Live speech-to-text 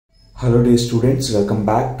Hello dear students, welcome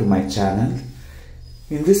back to my channel.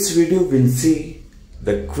 In this video we'll see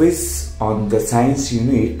the quiz on the science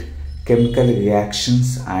unit chemical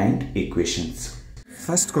reactions and equations.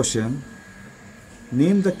 First question,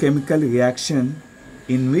 name the chemical reaction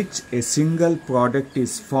in which a single product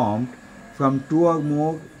is formed from two or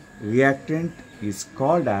more reactant is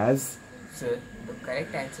called as? Sir, the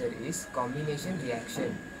correct answer is combination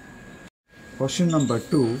reaction. Question number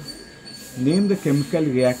 2. Name the chemical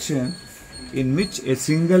reaction in which a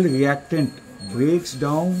single reactant breaks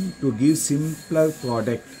down to give simpler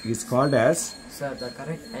product is called as? Sir, the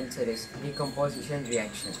correct answer is decomposition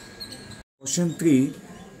reaction. Question 3.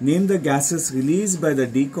 Name the gases released by the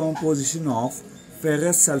decomposition of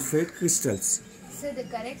ferrous sulfate crystals. So the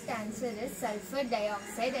correct answer is sulfur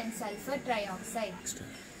dioxide and sulfur trioxide.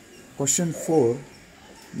 Question 4.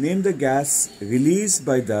 Name the gas released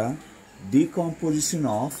by the decomposition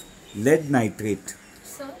of lead nitrate.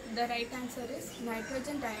 So the right answer is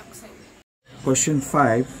nitrogen dioxide. Question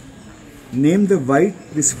 5. Name the white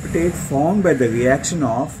precipitate formed by the reaction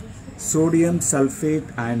of sodium sulfate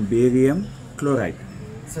and barium chloride.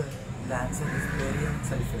 Sir, the answer is barium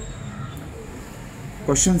sulfate.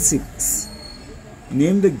 Question 6.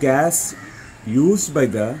 Name the gas used by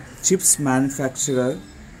the chips manufacturer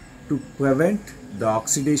to prevent the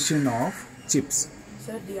oxidation of chips.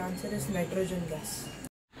 Sir, the answer is nitrogen gas.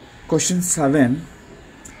 Question 7.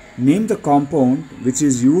 Name the compound which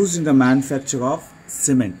is used in the manufacture of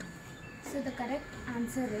cement. So the correct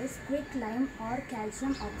answer is quicklime or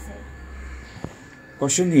calcium oxide.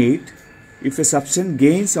 Question 8. If a substance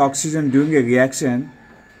gains oxygen during a reaction,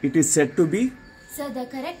 it is said to be? So the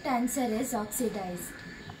correct answer is oxidized.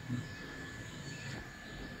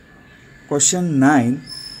 Question 9.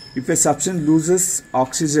 If a substance loses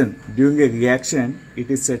oxygen during a reaction, it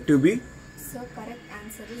is said to be? So correct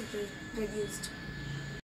answer is reduced.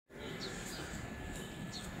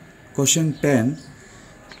 Question 10.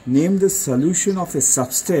 Name the solution of a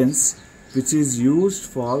substance which is used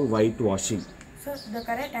for whitewashing. So the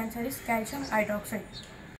correct answer is calcium hydroxide.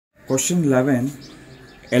 Question 11.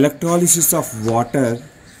 Electrolysis of water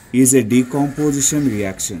is a decomposition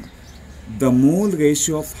reaction. The mole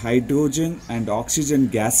ratio of hydrogen and oxygen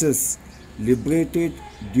gases liberated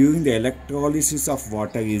during the electrolysis of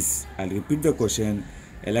water is, I'll repeat the question,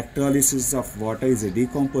 electrolysis of water is a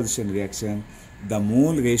decomposition reaction. The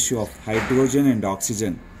mole ratio of hydrogen and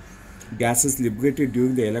oxygen gases liberated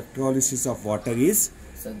during the electrolysis of water is?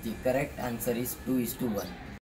 So the correct answer is 2:1.